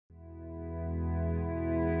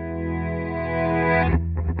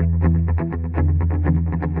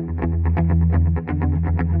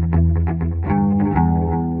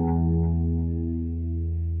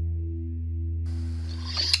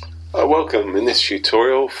Welcome. In this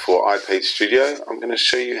tutorial for iPage Studio, I'm going to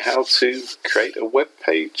show you how to create a web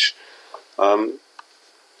page.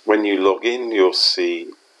 When you log in, you'll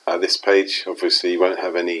see this page. Obviously, you won't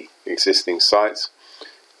have any existing sites.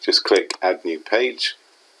 Just click Add New Page.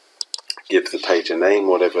 Give the page a name,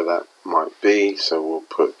 whatever that might be. So we'll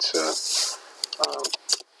put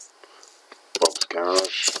Bob's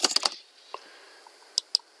Garage.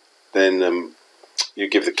 Then you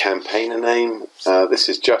give the campaign a name. This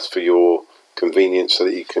is just for your convenience so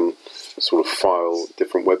that you can sort of file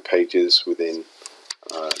different web pages within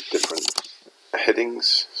different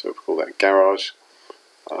headings. So we'll call that Garage.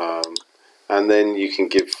 And then you can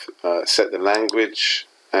give set the language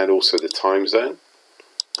and also the time zone.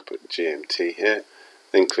 Put GMT here.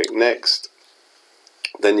 Then click Next.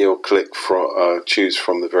 Then you'll click choose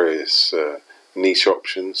from the various niche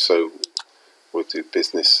options. So we'll do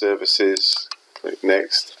Business Services. Click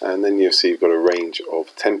Next, and then you'll see you've got a range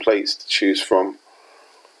of templates to choose from.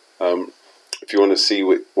 If you want to see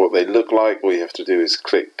what they look like, all you have to do is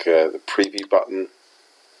click the preview button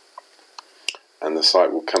and the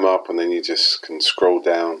site will come up, and then you just can scroll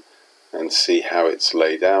down and see how it's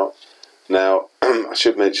laid out. Now, I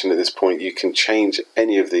should mention at this point you can change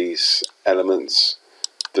any of these elements,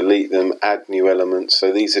 delete them, add new elements.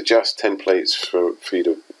 So these are just templates for you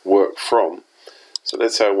to work from. So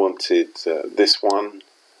let's say I wanted this one,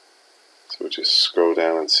 so we'll just scroll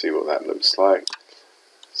down and see what that looks like.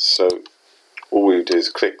 So all we do is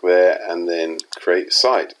click there and then create a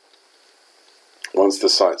site. Once the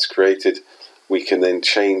site's created, we can then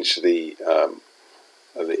change the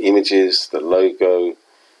images, the logo,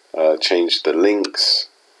 change the links.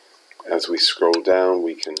 As we scroll down,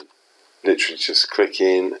 we can literally just click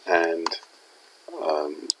in and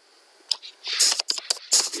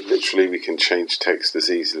literally we can change text as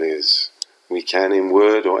easily as we can in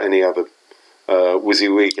Word or any other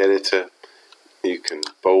WYSIWYG editor. You can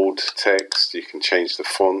bold text, you can change the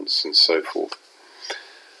fonts and so forth.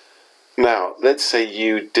 Now, let's say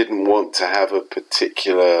you didn't want to have a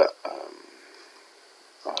particular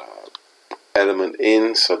element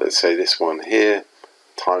in, so let's say this one here,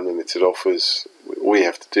 time limited offers. All you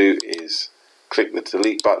have to do is click the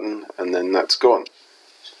delete button and then that's gone.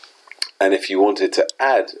 And if you wanted to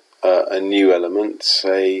add a new element,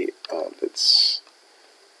 say let's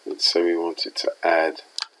say we wanted to add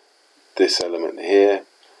this element here,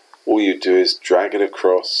 all you do is drag it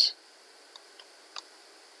across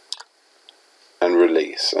and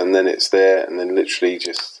release, and then it's there, and then literally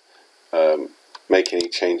just make any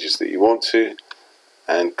changes that you want to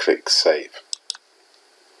and click save.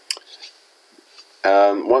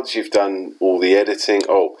 Once you've done all the editing,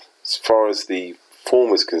 as far as the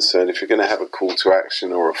form is concerned, if you're going to have a call to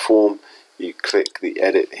action or a form, you click the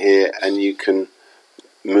edit here and you can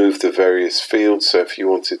move the various fields. So if you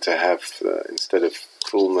wanted to have instead of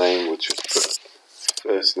full name, we'll just put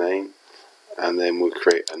first name, and then we'll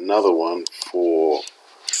create another one for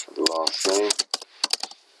the last name,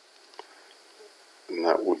 and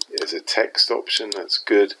that is a text option. That's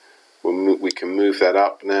good. We can move that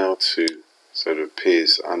up now to so it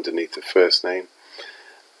appears underneath the first name.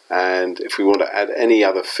 And if we want to add any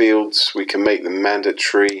other fields, we can make them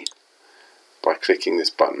mandatory by clicking this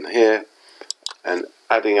button here. And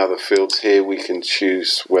adding other fields here, we can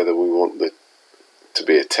choose whether we want to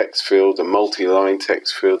be a text field, a multi-line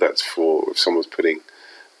text field. That's for if someone's putting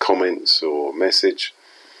comments or message.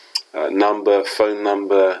 Number, phone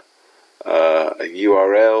number, a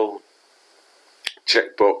URL,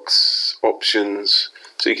 checkbox, options.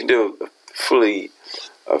 So you can do a fully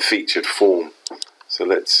featured form. So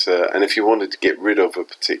let's, and if you wanted to get rid of a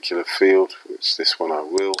particular field, which this one I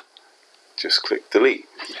will, just click delete.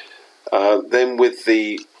 Then with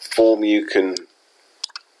the form you can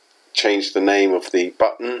change the name of the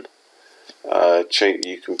button,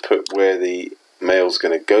 you can put where the mail's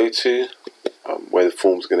going to go to, where the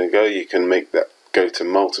form's going to go. You can make that go to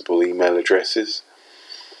multiple email addresses,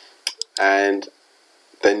 and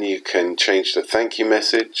then you can change the thank you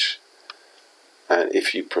message, and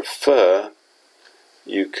if you prefer,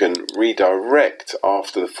 you can redirect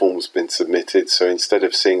after the form's been submitted. So instead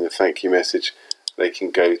of seeing the thank you message, they can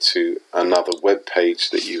go to another web page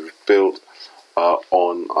that you've built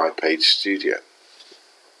on iPage Studio.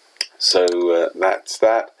 So that's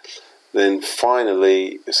that. Then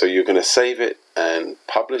finally, so you're going to save it and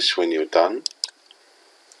publish when you're done.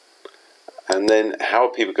 And then how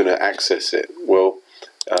are people going to access it? Well,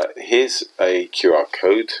 here's a QR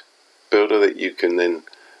code builder that you can then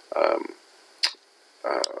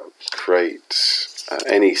create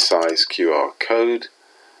any size QR code.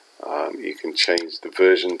 You can change the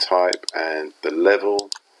version type and the level.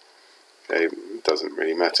 Okay, it doesn't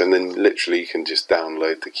really matter. And then literally you can just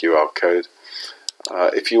download the QR code.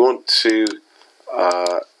 If you want to,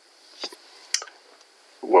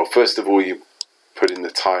 well, first of all, you put in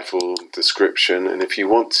the title, description, and if you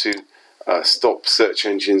want to stop search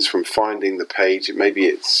engines from finding the page,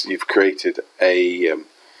 maybe you've created a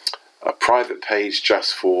private page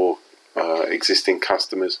just for existing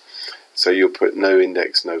customers. So you'll put no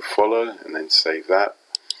index, no follow, and then save that.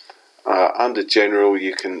 Under general,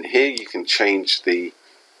 you can change the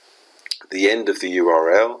end of the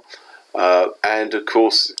URL, and of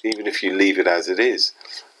course, even if you leave it as it is,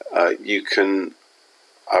 you can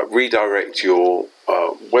redirect your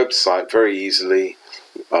website very easily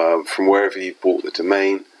from wherever you bought the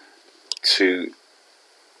domain to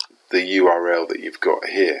the URL that you've got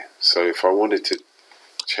here. So if I wanted to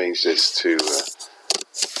change this to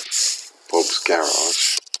Bob's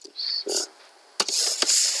Garage,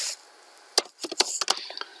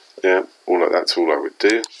 yeah, that's all I would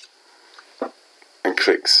do, and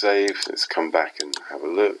click save. Let's come back and have a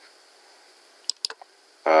look,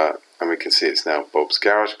 and we can see it's now Bob's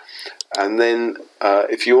Garage. And then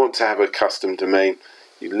if you want to have a custom domain,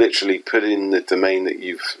 you literally put in the domain that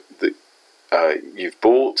you've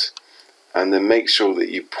bought, and then make sure that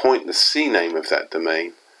you point the CNAME of that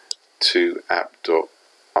domain to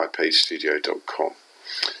app.ipagestudio.com.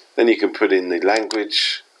 Then you can put in the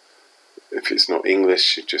language. If it's not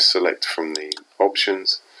English, you just select from the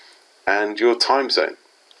options, and your time zone.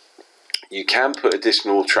 You can put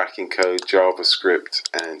additional tracking code, JavaScript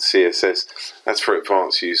and CSS. That's for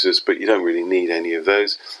advanced users, but you don't really need any of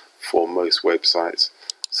those for most websites.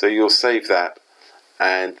 So you'll save that,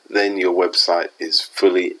 and then your website is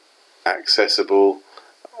fully accessible,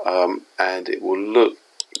 and it will look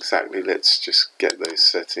exactly. Let's just get those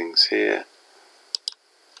settings here.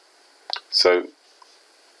 So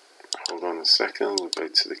hold on a second, we'll go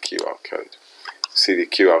to the QR code. See, the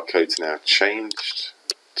QR code's now changed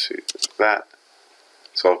to that.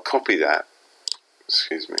 So I'll copy that,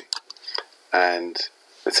 excuse me, and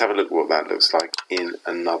let's have a look what that looks like in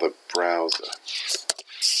another browser.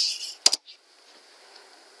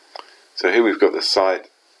 So here we've got the site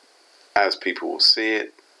as people will see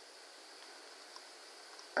it,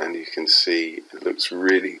 and you can see it looks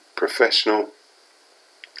really professional.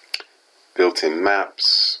 Built-in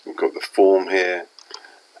maps, we've got the form here,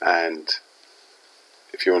 and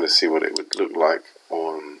if you want to see what it would look like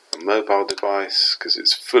on a mobile device, because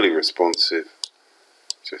it's fully responsive,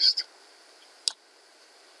 just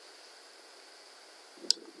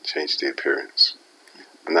change the appearance,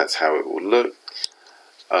 and that's how it will look.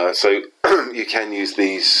 So you can use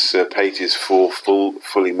these pages for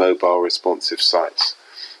fully mobile responsive sites.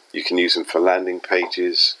 You can use them for landing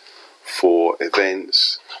pages, for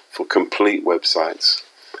events, for complete websites.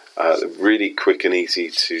 They're really quick and easy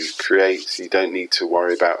to create. You don't need to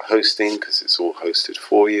worry about hosting because it's all hosted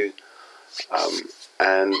for you.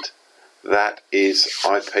 And that is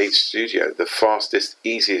iPage Studio, the fastest,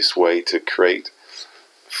 easiest way to create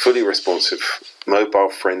fully responsive,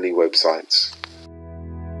 mobile-friendly websites.